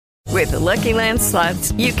With the Lucky Land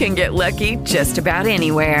Slots, you can get lucky just about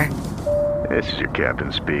anywhere. This is your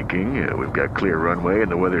captain speaking. We've got clear runway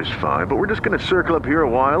and the weather's fine, but we're just going to circle up here a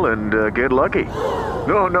while and get lucky.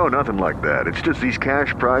 No, nothing like that. It's just these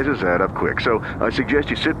cash prizes add up quick. So I suggest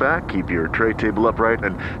you sit back, keep your tray table upright,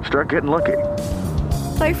 and start getting lucky.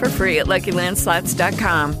 Play for free at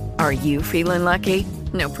LuckyLandSlots.com. Are you feeling lucky?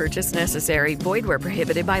 No purchase necessary. Void where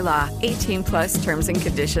prohibited by law. 18 plus terms and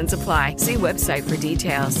conditions apply. See website for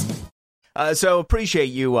details. So appreciate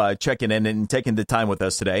you checking in and taking the time with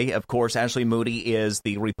us today. Of course, Ashley Moody is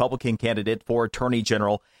the Republican candidate for Attorney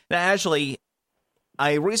General. Now, Ashley,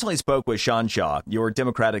 I recently spoke with Sean Shaw, your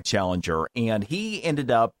Democratic challenger, and he ended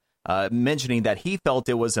up mentioning that he felt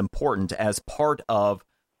it was important as part of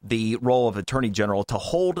the role of Attorney General to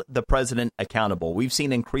hold the president accountable. We've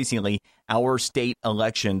seen increasingly our state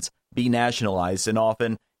elections be nationalized, and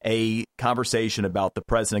often a conversation about the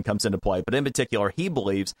president comes into play. But in particular, he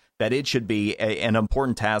believes that it should be an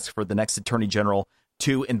important task for the next Attorney General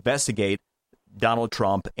to investigate Donald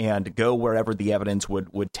Trump and go wherever the evidence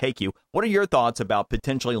would take you. What are your thoughts about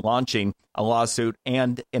potentially launching a lawsuit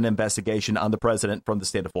and an investigation on the president from the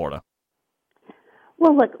state of Florida?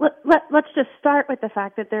 Well, look, let's just start with the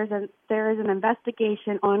fact that there is an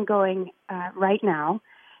investigation ongoing right now,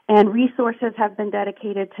 and resources have been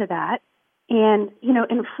dedicated to that. And, you know,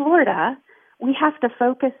 in Florida, we have to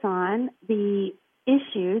focus on the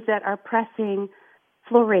issues that are pressing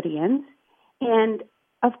Floridians. And,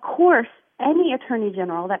 of course, any attorney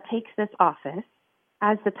general that takes this office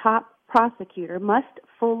as the top prosecutor must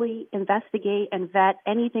fully investigate and vet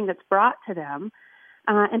anything that's brought to them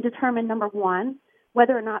and determine, number one,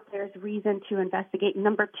 whether or not there's reason to investigate.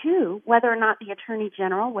 Number two, whether or not the attorney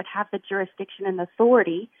general would have the jurisdiction and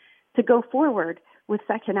authority to go forward with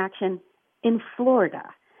such an action in Florida.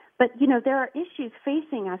 But, you know, there are issues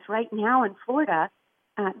facing us right now in Florida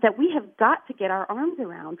that we have got to get our arms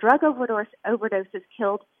around. Drug overdoses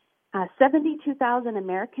killed 72,000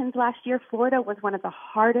 Americans last year. Florida was one of the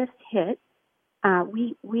hardest hit.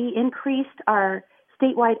 We increased our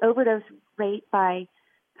statewide overdose rate by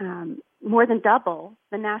more than double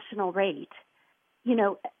the national rate. You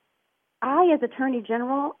know, I, as Attorney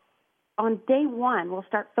General, on day one, will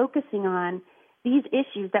start focusing on these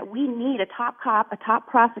issues that we need a top cop, a top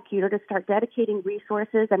prosecutor to start dedicating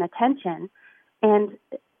resources and attention. And,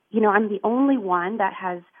 you know, I'm the only one that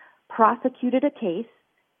has prosecuted a case,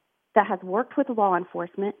 that has worked with law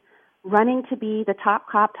enforcement, running to be the top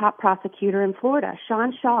cop, top prosecutor in Florida.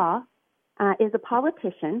 Sean Shaw is a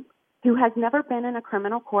politician who has never been in a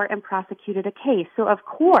criminal court and prosecuted a case. So, of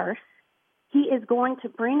course, he is going to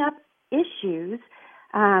bring up issues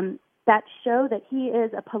that show that he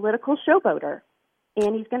is a political showboater.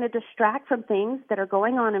 And he's going to distract from things that are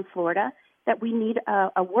going on in Florida that we need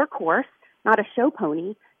a workhorse, not a show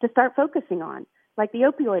pony, to start focusing on, like the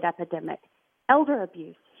opioid epidemic, elder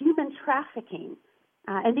abuse, human trafficking.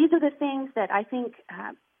 And these are the things that I think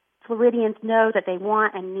Floridians know that they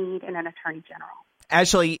want and need in an attorney general.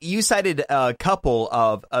 Ashley, you cited a couple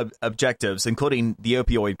of objectives, including the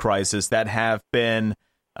opioid crisis, that have been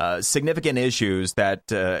significant issues that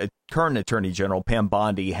current Attorney General Pam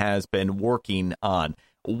Bondi has been working on.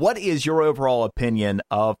 What is your overall opinion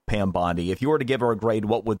of Pam Bondi? If you were to give her a grade,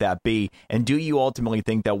 what would that be? And do you ultimately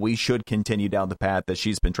think that we should continue down the path that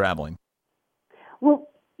she's been traveling? Well,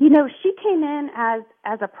 you know, she came in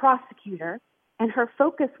as a prosecutor, and her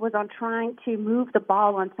focus was on trying to move the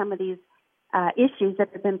ball on some of these issues that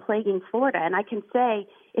have been plaguing Florida. And I can say,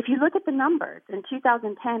 if you look at the numbers, in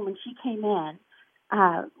 2010 when she came in,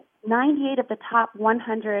 98 of the top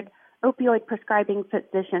 100 opioid prescribing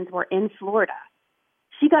physicians were in Florida.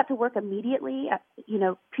 She got to work immediately. You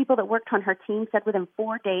know, people that worked on her team said within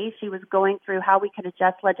 4 days she was going through how we could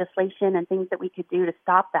adjust legislation and things that we could do to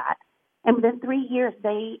stop that. And within 3 years,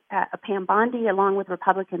 Pam Bondi, along with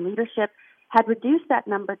Republican leadership, had reduced that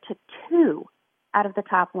number to 2 out of the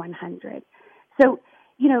top 100. So,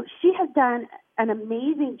 you know, she has done an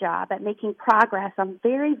amazing job at making progress on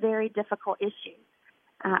very, very difficult issues.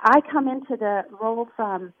 I come into the role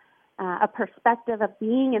from a perspective of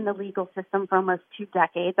being in the legal system for almost 2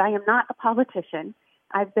 decades. I am not a politician.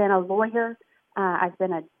 I've been a lawyer. I've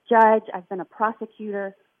been a judge. I've been a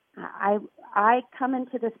prosecutor. I come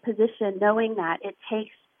into this position knowing that it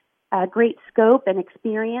takes great scope and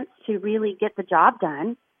experience to really get the job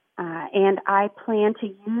done. And I plan to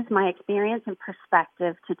use my experience and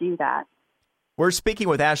perspective to do that. We're speaking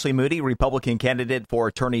with Ashley Moody, Republican candidate for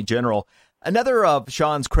Attorney General. Another of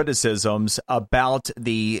Sean's criticisms about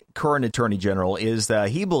the current Attorney General is that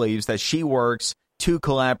he believes that she works too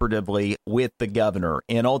collaboratively with the governor.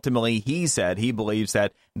 And ultimately, he said he believes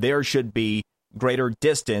that there should be greater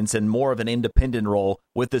distance and more of an independent role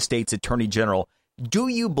with the state's attorney general. Do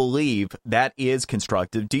you believe that is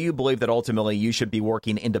constructive? Do you believe that ultimately you should be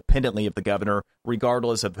working independently of the governor,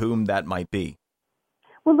 regardless of whom that might be?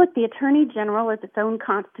 Well, look, the Attorney General is its own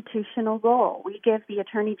constitutional role. We give the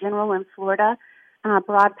Attorney General in Florida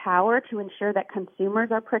broad power to ensure that consumers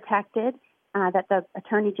are protected, that the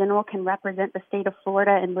Attorney General can represent the state of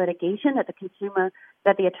Florida in litigation, that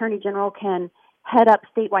the Attorney General can head up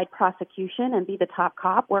statewide prosecution and be the top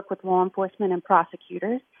cop, work with law enforcement and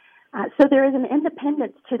prosecutors. So there is an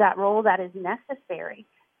independence to that role that is necessary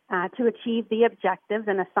to achieve the objectives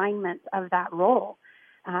and assignments of that role.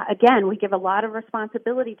 Again, we give a lot of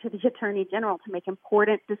responsibility to the Attorney General to make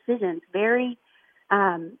important decisions, very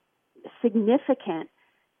significant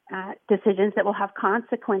decisions that will have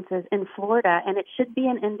consequences in Florida, and it should be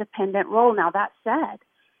an independent role. Now, that said,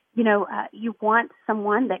 you want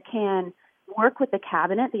someone that can work with the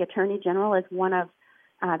cabinet. The Attorney General is one of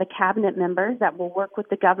the cabinet members that will work with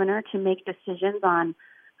the governor to make decisions on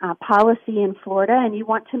policy in Florida, and you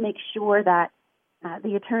want to make sure that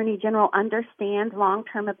the Attorney General understands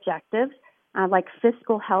long-term objectives like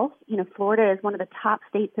fiscal health. Florida is one of the top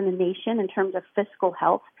states in the nation in terms of fiscal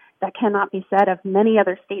health. That cannot be said of many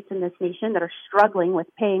other states in this nation that are struggling with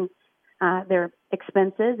paying their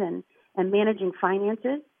expenses and managing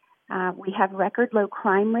finances. We have record low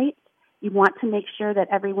crime rates. You want to make sure that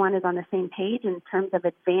everyone is on the same page in terms of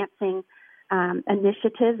advancing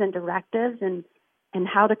initiatives and directives and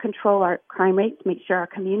how to control our crime rates, make sure our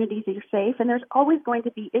communities are safe. And there's always going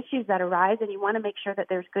to be issues that arise, and you want to make sure that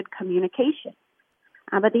there's good communication.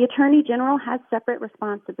 But the Attorney General has separate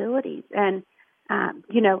responsibilities. And,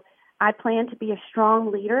 I plan to be a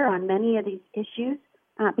strong leader on many of these issues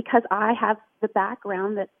because I have the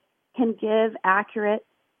background that can give accurate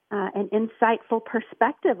and insightful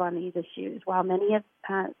perspective on these issues, while many of,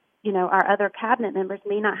 our other cabinet members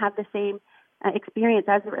may not have the same experience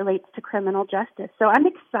as it relates to criminal justice. So I'm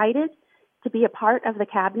excited to be a part of the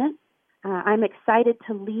cabinet. I'm excited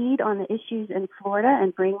to lead on the issues in Florida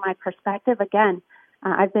and bring my perspective. Again,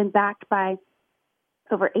 I've been backed by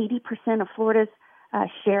over 80% of Florida's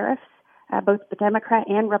sheriffs, both the Democrat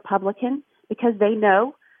and Republican, because they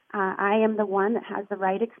know I am the one that has the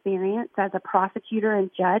right experience as a prosecutor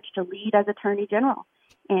and judge to lead as Attorney General.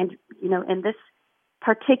 And, in this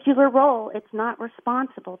particular role, it's not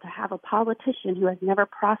responsible to have a politician who has never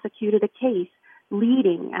prosecuted a case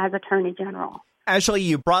leading as Attorney General. Ashley,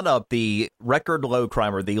 you brought up the record low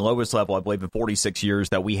crime, or the lowest level, I believe, in 46 years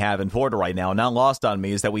that we have in Florida right now. Not lost on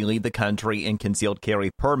me is that we lead the country in concealed carry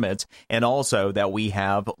permits, and also that we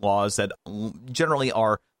have laws that generally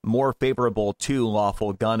are more favorable to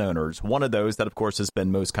lawful gun owners. One of those that, of course, has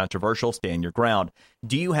been most controversial, Stand Your Ground.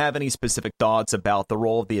 Do you have any specific thoughts about the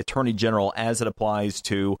role of the Attorney General as it applies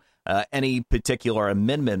to any particular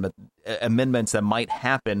amendments that might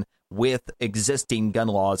happen with existing gun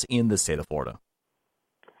laws in the state of Florida?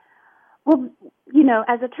 Well,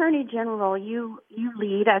 as Attorney General, you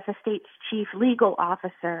lead as the state's chief legal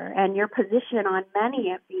officer, and your position on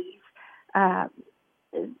many of these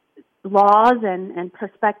laws and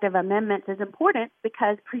prospective amendments is important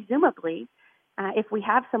because presumably if we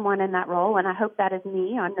have someone in that role, and I hope that is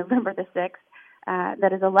me on November the 6th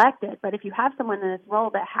that is elected, but if you have someone in this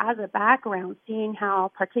role that has a background seeing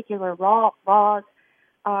how particular laws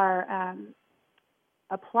are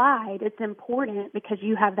applied, it's important because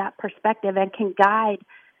you have that perspective and can guide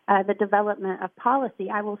the development of policy.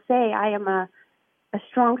 I will say I am a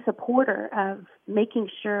strong supporter of making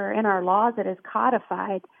sure in our laws it is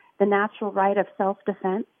codified the natural right of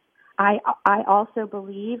self-defense. I also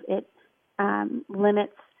believe it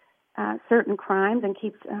limits certain crimes and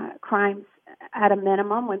keeps crimes at a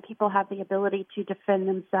minimum when people have the ability to defend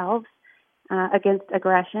themselves against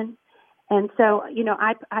aggression. And so,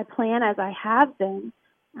 I plan, as I have been,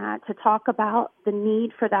 to talk about the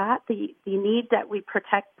need for that, the need that we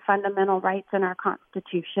protect fundamental rights in our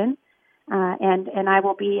Constitution, and I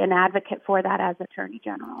will be an advocate for that as Attorney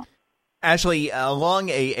General. Ashley, along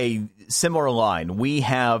a similar line, we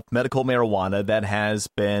have medical marijuana that has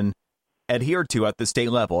been adhered to at the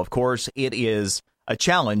state level. Of course, it is a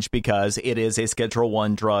challenge because it is a Schedule I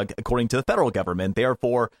drug according to the federal government.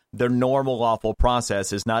 Therefore, the normal lawful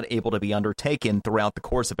process is not able to be undertaken throughout the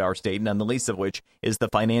course of our state, none the least of which is the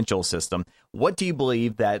financial system. What do you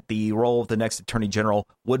believe that the role of the next Attorney General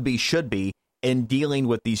should be in dealing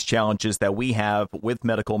with these challenges that we have with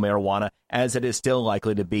medical marijuana, as it is still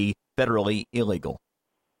likely to be federally illegal?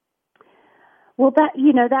 Well,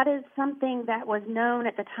 that is something that was known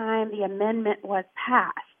at the time the amendment was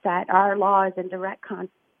passed, that our law is in direct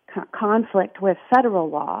conflict with federal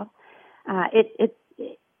law.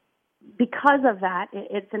 because of that,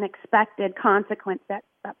 it's an expected consequence that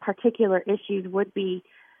particular issues would be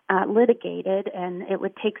litigated, and it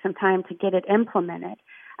would take some time to get it implemented.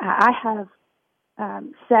 I have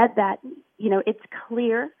said that, it's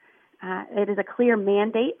clear. It is a clear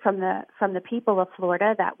mandate from the people of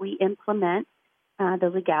Florida that we implement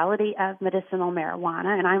the legality of medicinal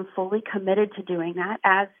marijuana, and I'm fully committed to doing that.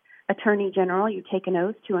 As Attorney General, you take an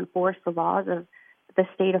oath to enforce the laws of the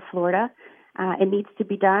state of Florida. It needs to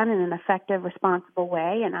be done in an effective, responsible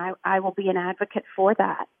way, and I will be an advocate for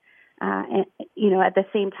that. And at the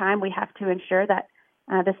same time, we have to ensure that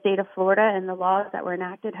the state of Florida and the laws that were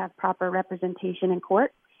enacted have proper representation in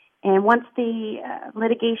court. And once the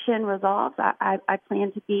litigation resolves, I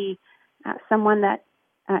plan to be someone that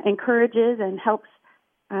encourages and helps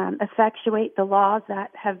effectuate the laws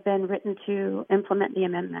that have been written to implement the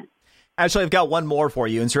amendment. Actually, I've got one more for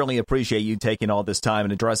you, and certainly appreciate you taking all this time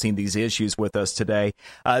and addressing these issues with us today.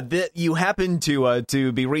 You happen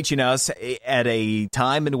to be reaching us at a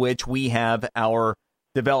time in which we have our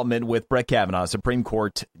development with Brett Kavanaugh, Supreme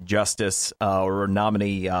Court Justice or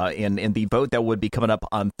nominee, in the vote that would be coming up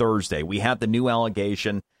on Thursday. We have the new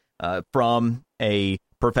allegation from a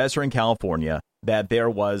professor in California that there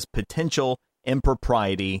was potential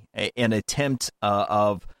impropriety, an attempt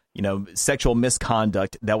of sexual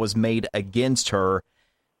misconduct that was made against her.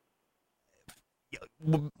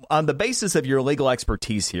 On the basis of your legal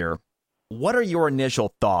expertise here, what are your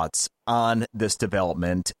initial thoughts on this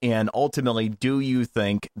development? And ultimately, do you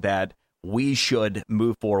think that we should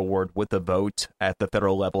move forward with the vote at the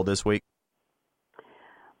federal level this week?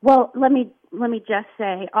 Well, let me just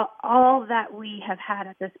say, all that we have had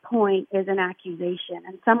at this point is an accusation.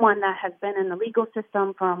 And someone that has been in the legal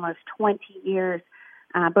system for almost 20 years,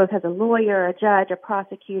 both as a lawyer, a judge, a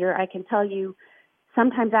prosecutor, I can tell you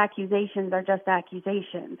sometimes accusations are just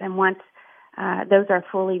accusations. And once those are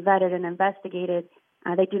fully vetted and investigated,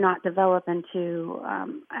 they do not develop into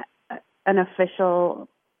an official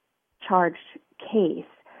charged case.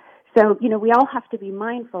 So, we all have to be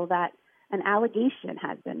mindful that an allegation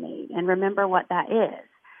has been made, and remember what that is.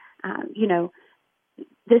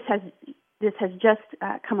 This has just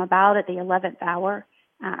come about at the 11th hour.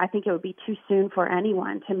 I think it would be too soon for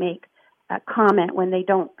anyone to make a comment when they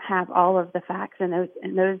don't have all of the facts, and those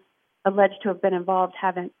alleged to have been involved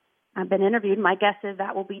haven't been interviewed. My guess is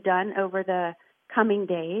that will be done over the coming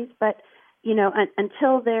days. But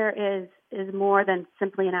until there is more than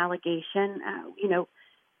simply an allegation,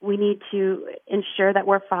 we need to ensure that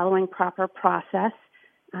we're following proper process,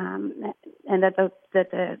 and that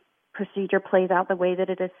the procedure plays out the way that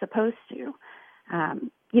it is supposed to.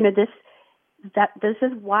 This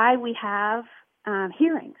is why we have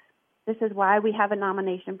hearings. This is why we have a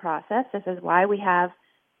nomination process. This is why we have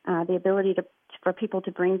the ability for people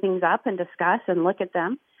to bring things up and discuss and look at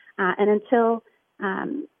them. And until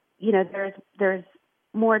there's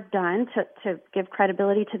more done to give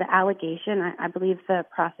credibility to the allegation, I believe the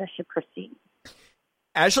process should proceed.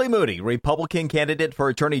 Ashley Moody, Republican candidate for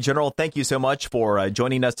Attorney General, thank you so much for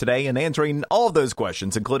joining us today and answering all of those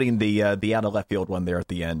questions, including the out of left field one there at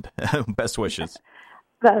the end. Best wishes.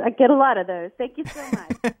 I get a lot of those. Thank you so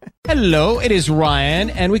much. Hello, it is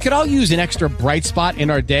Ryan, and we could all use an extra bright spot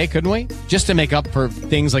in our day, couldn't we? Just to make up for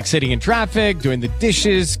things like sitting in traffic, doing the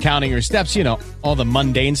dishes, counting your steps, all the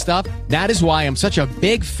mundane stuff. That is why I'm such a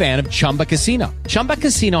big fan of Chumba Casino. Chumba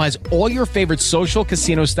Casino has all your favorite social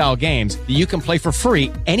casino-style games that you can play for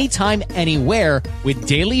free anytime, anywhere with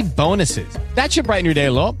daily bonuses. That should brighten your day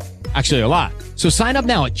a little. Actually, a lot. So sign up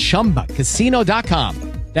now at ChumbaCasino.com.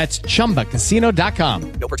 That's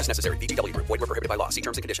ChumbaCasino.com. No purchase necessary. VGW Group. Void where prohibited by law. See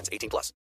terms and conditions. 18+.